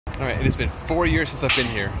All right, it has been 4 years since I've been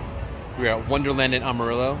here. We're at Wonderland in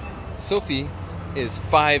Amarillo. Sophie is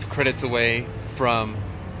 5 credits away from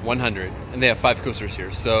 100, and they have 5 coasters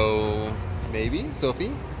here. So maybe,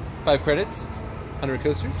 Sophie, 5 credits, 100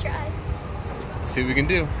 coasters? Try. Let's see what we can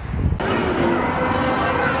do.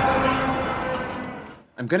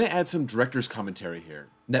 I'm gonna add some director's commentary here,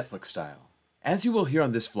 Netflix style. As you will hear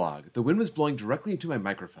on this vlog, the wind was blowing directly into my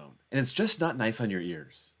microphone, and it's just not nice on your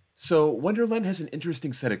ears. So Wonderland has an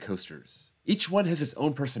interesting set of coasters. Each one has its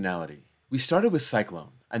own personality. We started with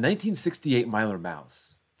Cyclone, a 1968 Mylar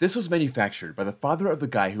mouse. This was manufactured by the father of the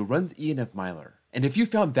guy who runs E&F Mylar. And if you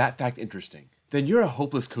found that fact interesting, then you're a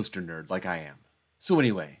hopeless coaster nerd like I am. So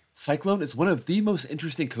anyway, Cyclone is one of the most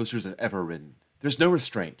interesting coasters I've ever ridden. There's no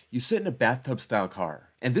restraint. You sit in a bathtub style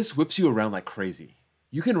car, and this whips you around like crazy.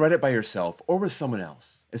 You can ride it by yourself or with someone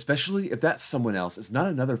else, especially if that someone else is not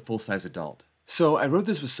another full-size adult. So I rode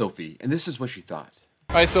this with Sophie, and this is what she thought.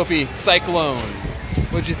 All right, Sophie, Cyclone.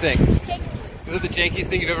 What'd you think? Jankiest. Is it the jankiest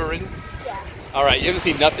thing you've ever ridden? Yeah. All right, you haven't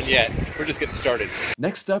seen nothing yet. We're just getting started.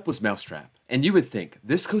 Next up was Mousetrap, and you would think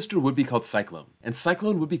this coaster would be called Cyclone, and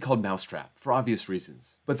Cyclone would be called Mousetrap, for obvious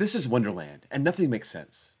reasons. But this is Wonderland, and nothing makes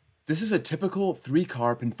sense. This is a typical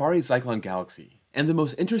 3-car Pinfari Zyklon Galaxy, and the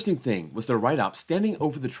most interesting thing was the ride-op standing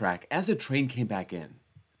over the track as the train came back in.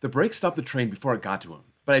 The brakes stopped the train before it got to him,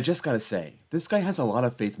 but I just gotta say, this guy has a lot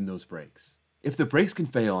of faith in those brakes. If the brakes can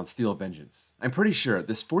fail on Steel Vengeance, I'm pretty sure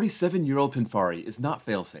this 47-year-old Pinfari is not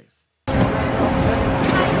fail-safe. I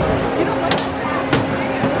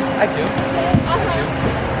do.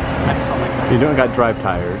 I just don't like that. You don't got drive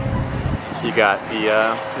tires. You got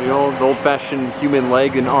the old-fashioned human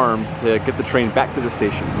leg and arm to get the train back to the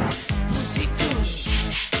station.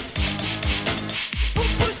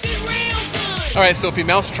 All right, Sophie,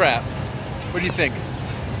 Mousetrap. What do you think?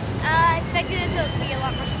 I expected it to be a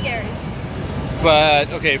lot more scary.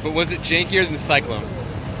 But was it jankier than Cyclone?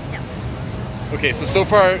 No. Okay, so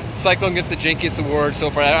far Cyclone gets the jankiest award so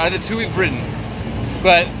far out of the 2 we've ridden.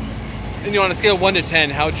 But on a scale of 1 to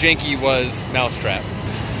 10, how janky was Mousetrap?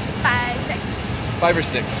 5, 6. 5 or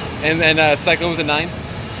 6. And Cyclone was a 9?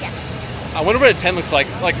 Yeah. I wonder what a 10 looks like.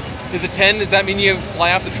 Like, is a 10, does that mean you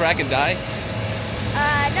fly off the track and die?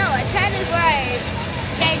 No, a 10 is where I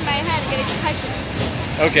bang my head and get a concussion.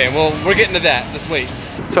 Okay, well, we're getting to that. Just wait.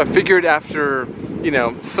 So I figured after,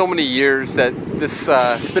 so many years that this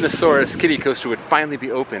Spinosaurus kiddie coaster would finally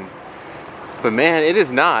be open. But man, it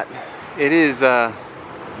is not. It is,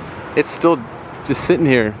 it's still just sitting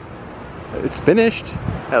here. It's finished,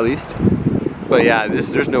 at least. But yeah,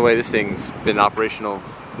 there's no way this thing's been operational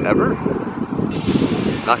ever.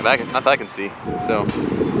 Not that I can see. So,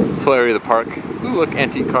 this whole area of the park. Ooh, look,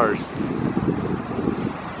 antique cars.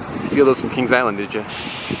 Steal those from Kings Island, did you?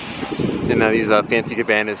 And now these fancy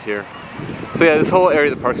cabanas here. So yeah, this whole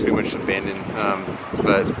area of the park's pretty much abandoned.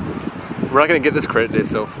 But we're not gonna get this credit today,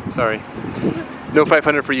 so sorry. No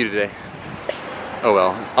 500 for you today. Oh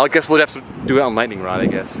well. I guess we'll have to do it on lightning rod, I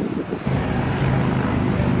guess.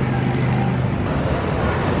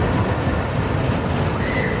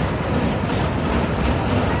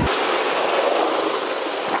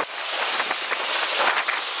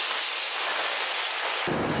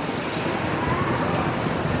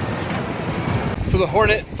 So the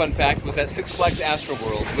Hornet, fun fact, was at Six Flags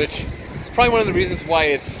Astroworld, which is probably one of the reasons why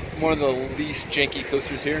it's one of the least janky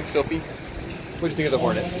coasters here. Sophie, what do you think of the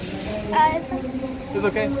Hornet? It's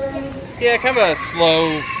okay. Yeah, kind of a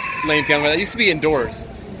slow, lame feeling. That used to be indoors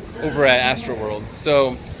over at Astroworld,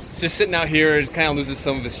 so it's just sitting out here. It kind of loses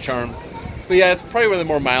some of its charm. But yeah, it's probably one of the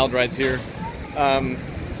more mild rides here.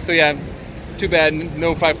 So yeah, too bad. Did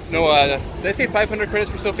I say 500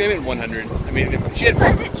 credits for Sophie? I meant 100. I mean, if she had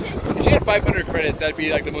 500 credits, that'd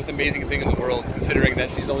be like the most amazing thing in the world, considering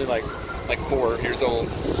that she's only like 4 years old,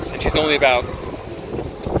 and she's only about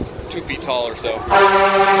 2 feet tall or so.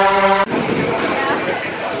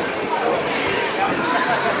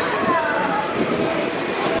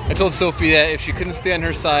 I told Sophie that if she couldn't stay on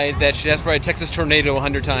her side, that she'd have to ride Texas Tornado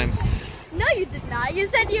 100 times. No, you did not. You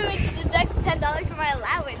said you would deduct $10 from my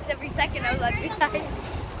allowance every second I was on your side.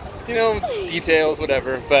 Details,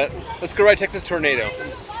 whatever. But let's go ride Texas Tornado.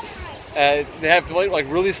 They have like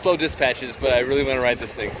really slow dispatches, but I really want to ride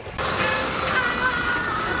this thing.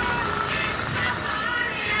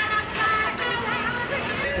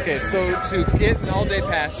 Okay, so to get an all-day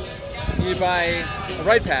pass, you buy a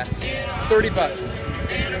ride pass, $30.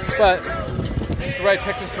 But to ride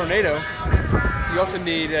Texas Tornado, you also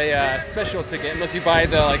need a special ticket, unless you buy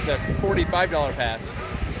the $45 pass.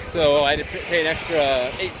 So I had to pay an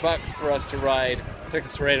extra $8 for us to ride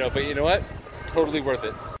Texas Tornado. But you know what? Totally worth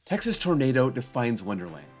it. Texas Tornado defines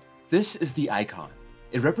Wonderland. This is the icon.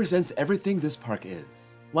 It represents everything this park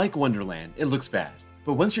is. Like Wonderland, it looks bad,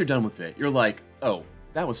 but once you're done with it, you're like, oh,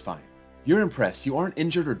 that was fine. You're impressed, you aren't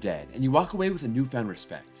injured or dead, and you walk away with a newfound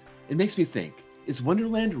respect. It makes me think, is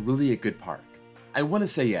Wonderland really a good park? I want to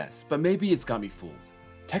say yes, but maybe it's got me fooled.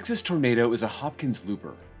 Texas Tornado is a Hopkins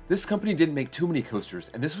looper. This company didn't make too many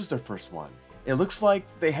coasters, and this was their first one. It looks like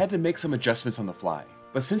they had to make some adjustments on the fly.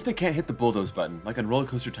 But since they can't hit the bulldoze button like on Roller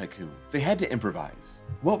Coaster Tycoon, they had to improvise.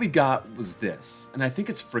 What we got was this, and I think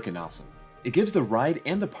it's freaking awesome. It gives the ride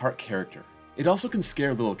and the park character. It also can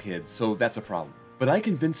scare little kids, so that's a problem. But I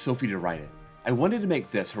convinced Sophie to ride it. I wanted to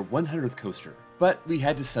make this her 100th coaster, but we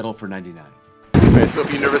had to settle for 99. Alright,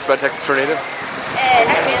 Sophie, you nervous about Texas Tornado?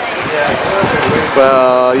 Not really.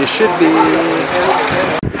 Well, you should be. You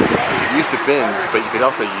could use the bins, but you could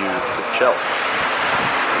also use the shelf.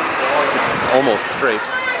 It's almost straight.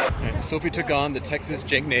 Alright, Sophie took on the Texas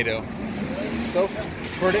Janknado. So,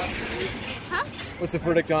 verdict? Huh? What's the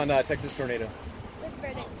verdict on Texas Tornado? What's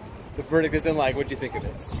verdict? The verdict isn't like, what'd you think of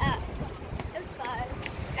it? It was fine.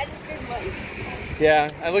 I just screamed once.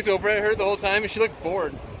 Yeah, I looked over at her the whole time and she looked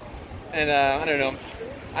bored. And I don't know.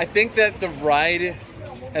 I think that the ride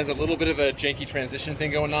has a little bit of a janky transition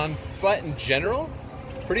thing going on, but in general,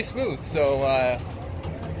 pretty smooth. So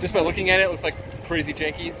just by looking at it, it looks like crazy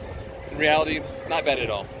janky. In reality, not bad at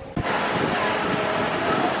all.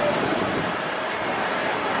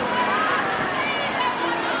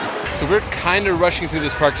 So we're kind of rushing through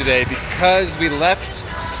this park today because we left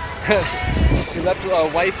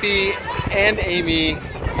Wifey and Amy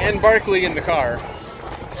and Barkley in the car.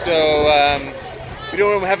 So we don't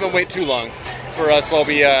want to have them wait too long for us while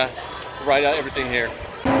we ride out everything here.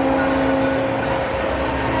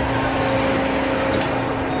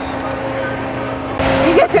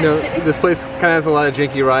 You know, this place kind of has a lot of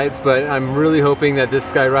janky rides, but I'm really hoping that this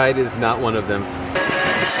Sky Ride is not one of them.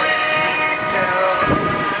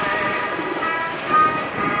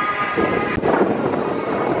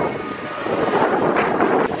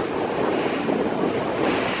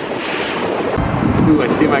 Ooh, I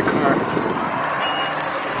see my car.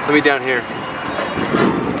 Let me down here.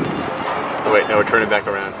 Oh wait, no, we're turning back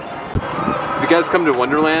around. If you guys come to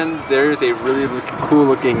Wonderland, there's a really cool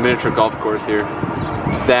looking miniature golf course here.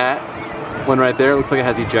 That one right there looks like it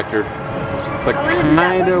has ejector. So I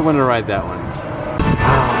kinda wanna ride that one.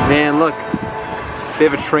 Oh man, look. They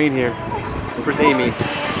have a train here. Where's Amy?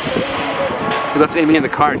 We left Amy in the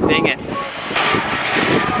car, dang it.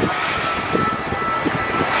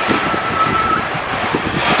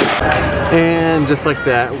 And just like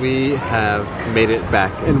that, we have made it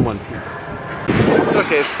back in one piece.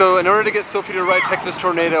 Okay, so in order to get Sophie to ride Texas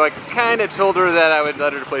Tornado, I kind of told her that I would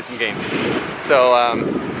let her to play some games. So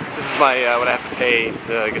this is my what I have to pay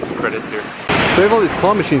to get some credits here. So they have all these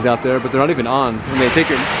claw machines out there, but they're not even on. And they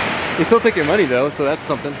still take your money though, so that's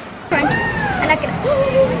something. I'm not gonna.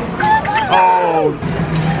 Oh!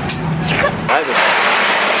 I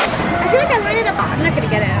feel like I landed up. I'm not gonna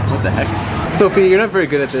get it. What the heck? Sophie, you're not very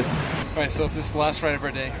good at this. Alright, so if this is the last ride of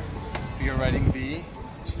our day, we are riding the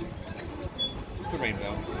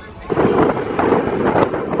Rainbow.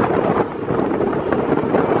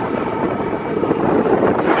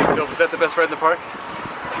 Okay, so is that the best ride in the park?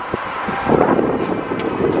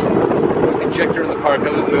 Most ejector in the park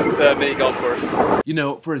other than the mini golf course. You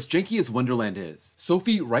know, for as janky as Wonderland is,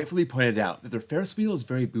 Sophie rightfully pointed out that their Ferris wheel is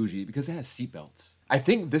very bougie because it has seatbelts. I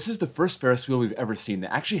think this is the first Ferris wheel we've ever seen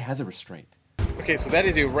that actually has a restraint. Okay, so that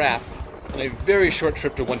is a wrap on a very short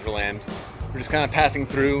trip to Wonderland. We're just kind of passing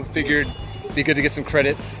through, figured it'd be good to get some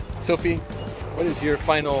credits. Sophie, what is your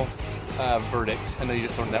final verdict? I know you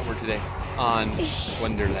just learned that word today on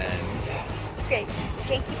Wonderland. Great.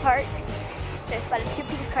 Janky Park. There's about 2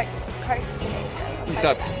 pink cars today. So you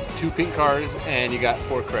saw 2 pink cars and you got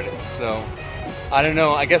 4 credits. So I don't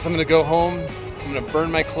know. I guess I'm gonna go home. I'm gonna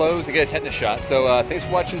burn my clothes and get a tetanus shot. So thanks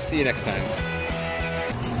for watching. See you next time.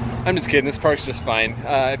 I'm just kidding. This park's just fine.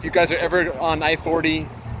 If you guys are ever on I-40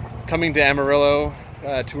 coming to Amarillo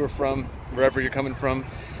to or from wherever you're coming from,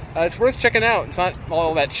 it's worth checking out. It's not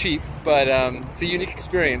all that cheap, but it's a unique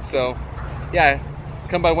experience. So yeah,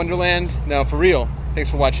 come by Wonderland. No, for real.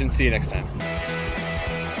 Thanks for watching. See you next time.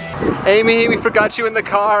 Amy, we forgot you in the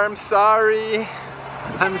car. I'm sorry.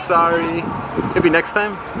 I'm sorry. Maybe next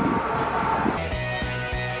time.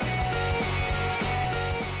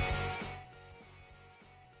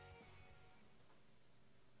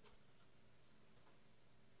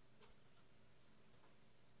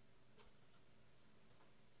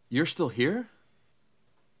 You're still here?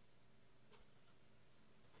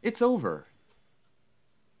 It's over.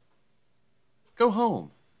 Go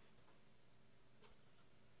home.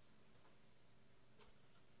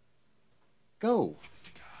 Go.